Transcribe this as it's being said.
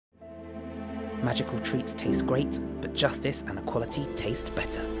magical treats taste great, but justice and equality taste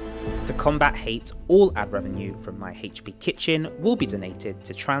better. To combat hate, all ad revenue from my HB Kitchen will be donated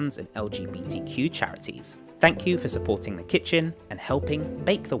to trans and LGBTQ charities. Thank you for supporting the kitchen and helping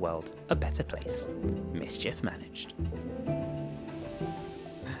make the world a better place. Mischief managed.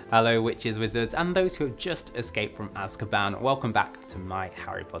 Hello witches, wizards, and those who have just escaped from Azkaban. Welcome back to my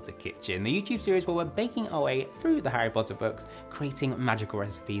Harry Potter Kitchen, the YouTube series where we're baking our way through the Harry Potter books, creating magical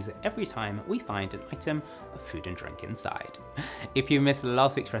recipes every time we find an item of food and drink inside. If you missed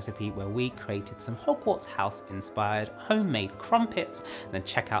last week's recipe where we created some Hogwarts House inspired homemade crumpets, then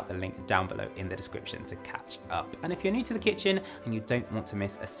check out the link down below in the description to catch up. And if you're new to the kitchen and you don't want to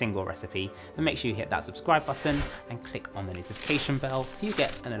miss a single recipe, then make sure you hit that subscribe button and click on the notification bell so you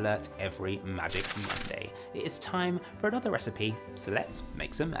get an alert every Magic Monday. It is time for another recipe, so let's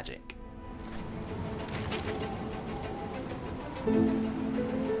make some magic.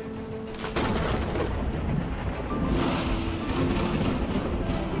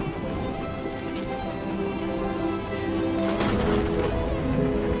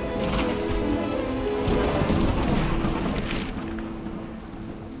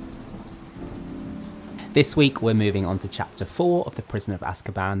 This week we're moving on to chapter 4 of the Prisoner of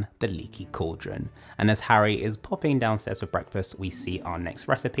Azkaban, the Leaky Cauldron. And as Harry is popping downstairs for breakfast, we see our next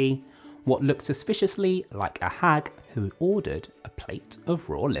recipe, what looks suspiciously like a hag who ordered a plate of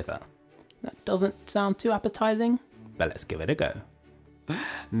raw liver. That doesn't sound too appetizing, but let's give it a go.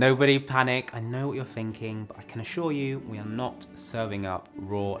 Nobody panic, I know what you're thinking, but I can assure you we are not serving up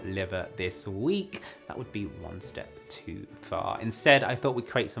raw liver this week. That would be one step too far. Instead, I thought we'd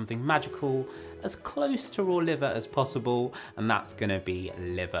create something magical, as close to raw liver as possible, and that's gonna be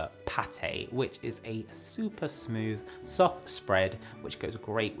liver pate, which is a super smooth, soft spread, which goes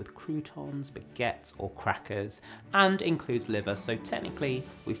great with croutons, baguettes, or crackers, and includes liver, so technically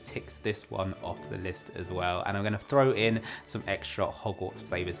we've ticked this one off the list as well. And I'm gonna throw in some extra Hogwarts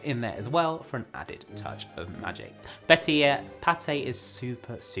flavors in there as well for an added touch of magic. Better yet, pate is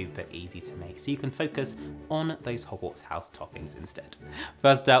super easy to make, so you can focus on those Hogwarts House toppings instead.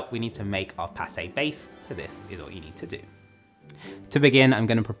 First up, we need to make our pate base, so this is what you need to do. To begin, I'm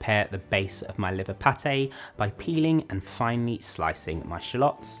going to prepare the base of my liver pate by peeling and finely slicing my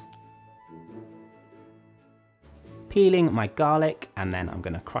shallots, peeling my garlic, and then I'm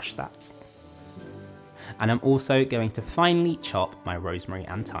going to crush that. And I'm also going to finely chop my rosemary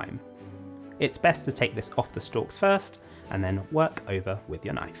and thyme. It's best to take this off the stalks first and then work over with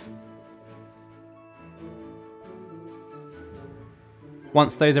your knife.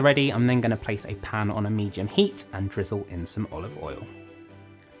 Once those are ready, I'm then going to place a pan on a medium heat and drizzle in some olive oil.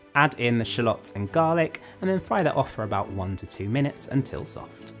 Add in the shallots and garlic and then fry that off for about 1 to 2 minutes until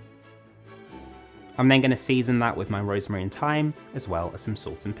soft. I'm then going to season that with my rosemary and thyme, as well as some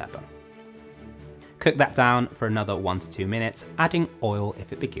salt and pepper. Cook that down for another 1 to 2 minutes, adding oil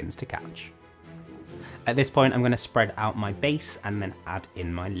if it begins to catch. At this point, I'm going to spread out my base and then add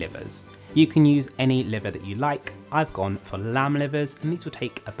in my livers. You can use any liver that you like. I've gone for lamb livers, and these will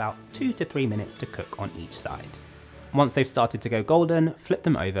take about 2 to 3 minutes to cook on each side. Once they've started to go golden, flip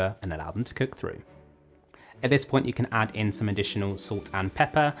them over and allow them to cook through. At this point, you can add in some additional salt and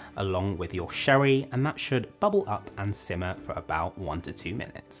pepper along with your sherry, and that should bubble up and simmer for about 1 to 2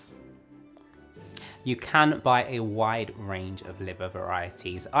 minutes. You can buy a wide range of liver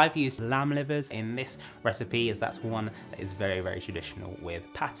varieties. I've used lamb livers in this recipe as that's one that is very traditional with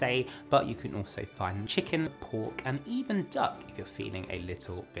pate, but you can also find chicken, pork, and even duck if you're feeling a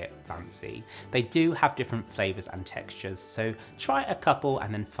little bit fancy. They do have different flavors and textures, so try a couple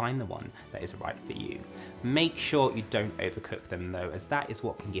and then find the one that is right for you. Make sure you don't overcook them though, as that is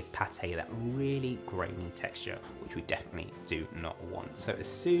what can give pate that really grainy texture, which we definitely do not want. So as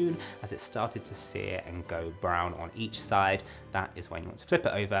soon as it started to sear and go brown on each side, that is when you want to flip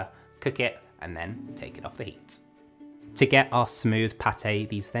it over, cook it, and then take it off the heat. To get our smooth pate,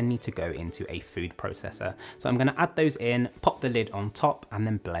 these then need to go into a food processor. So I'm going to add those in, pop the lid on top, and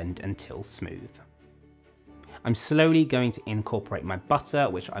then blend until smooth. I'm slowly going to incorporate my butter,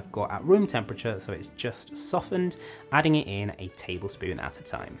 which I've got at room temperature, so it's just softened, adding it in a tablespoon at a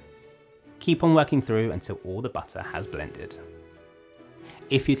time. Keep on working through until all the butter has blended.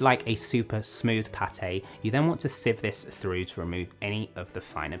 If you'd like a super smooth pate, you then want to sieve this through to remove any of the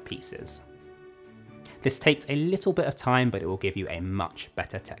finer pieces. This takes a little bit of time, but it will give you a much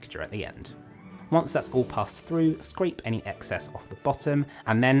better texture at the end. Once that's all passed through, scrape any excess off the bottom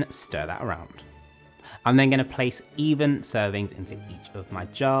and then stir that around. I'm then going to place even servings into each of my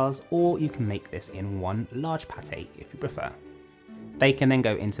jars, or you can make this in one large pate if you prefer. They can then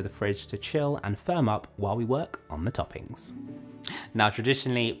go into the fridge to chill and firm up while we work on the toppings. Now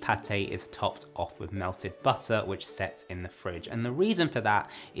traditionally pate is topped off with melted butter which sets in the fridge, and the reason for that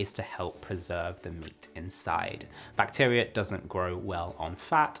is to help preserve the meat inside. Bacteria doesn't grow well on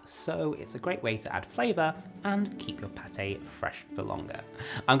fat, so it's a great way to add flavour and keep your pate fresh for longer.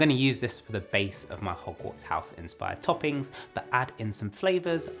 I'm going to use this for the base of my Hogwarts House inspired toppings, but add in some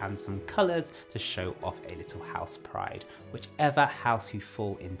flavours and some colours to show off a little house pride. Whichever house you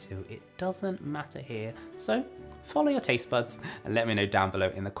fall into, it doesn't matter here, so follow your taste buds and let me know down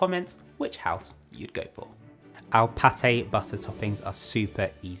below in the comments which house you'd go for. Our pate butter toppings are super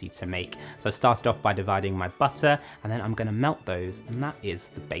easy to make. So I started off by dividing my butter and then I'm going to melt those, and that is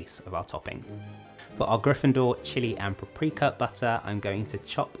the base of our topping. For our Gryffindor chili and paprika butter, I'm going to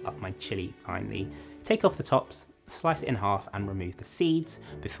chop up my chili finely, take off the tops, slice it in half and remove the seeds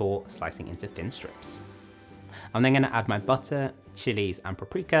before slicing into thin strips. I'm then going to add my butter, chilies and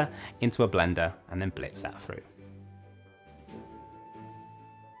paprika into a blender and then blitz that through.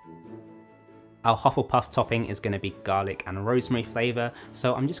 Our Hufflepuff topping is going to be garlic and rosemary flavour,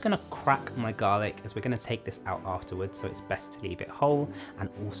 so I'm just going to crack my garlic as we're going to take this out afterwards, so it's best to leave it whole, and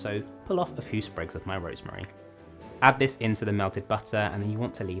also pull off a few sprigs of my rosemary. Add this into the melted butter and then you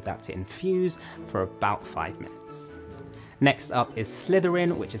want to leave that to infuse for about 5 minutes. Next up is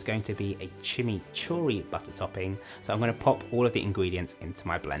Slytherin, which is going to be a chimichurri butter topping, so I'm going to pop all of the ingredients into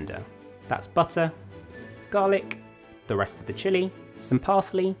my blender. That's butter, garlic, the rest of the chili, some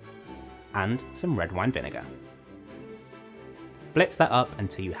parsley, and some red wine vinegar. Blitz that up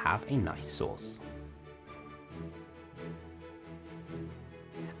until you have a nice sauce.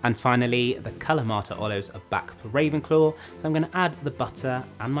 And finally, the Kalamata olives are back for Ravenclaw, so I'm going to add the butter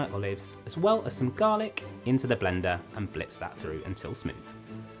and my olives, as well as some garlic, into the blender and blitz that through until smooth.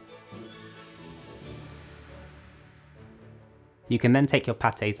 You can then take your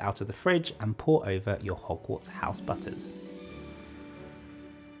pates out of the fridge and pour over your Hogwarts House butters.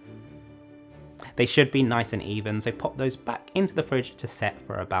 They should be nice and even, so pop those back into the fridge to set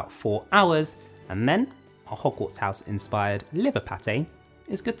for about 4 hours, and then our Hogwarts House inspired liver pate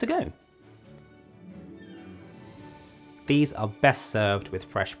is good to go. These are best served with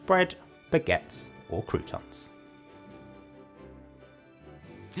fresh bread, baguettes or croutons.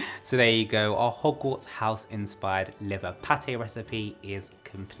 So there you go, our Hogwarts House inspired liver pate recipe is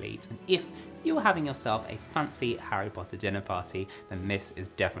complete. And if you are having yourself a fancy Harry Potter dinner party, then this is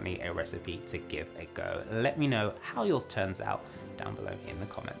definitely a recipe to give a go. Let me know how yours turns out down below in the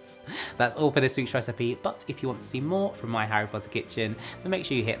comments. That's all for this week's recipe, but if you want to see more from my Harry Potter kitchen, then make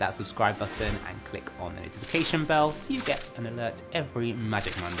sure you hit that subscribe button and click on the notification bell so you get an alert every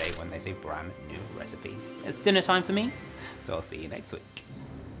Magic Monday when there's a brand new recipe. It's dinner time for me, so I'll see you next week.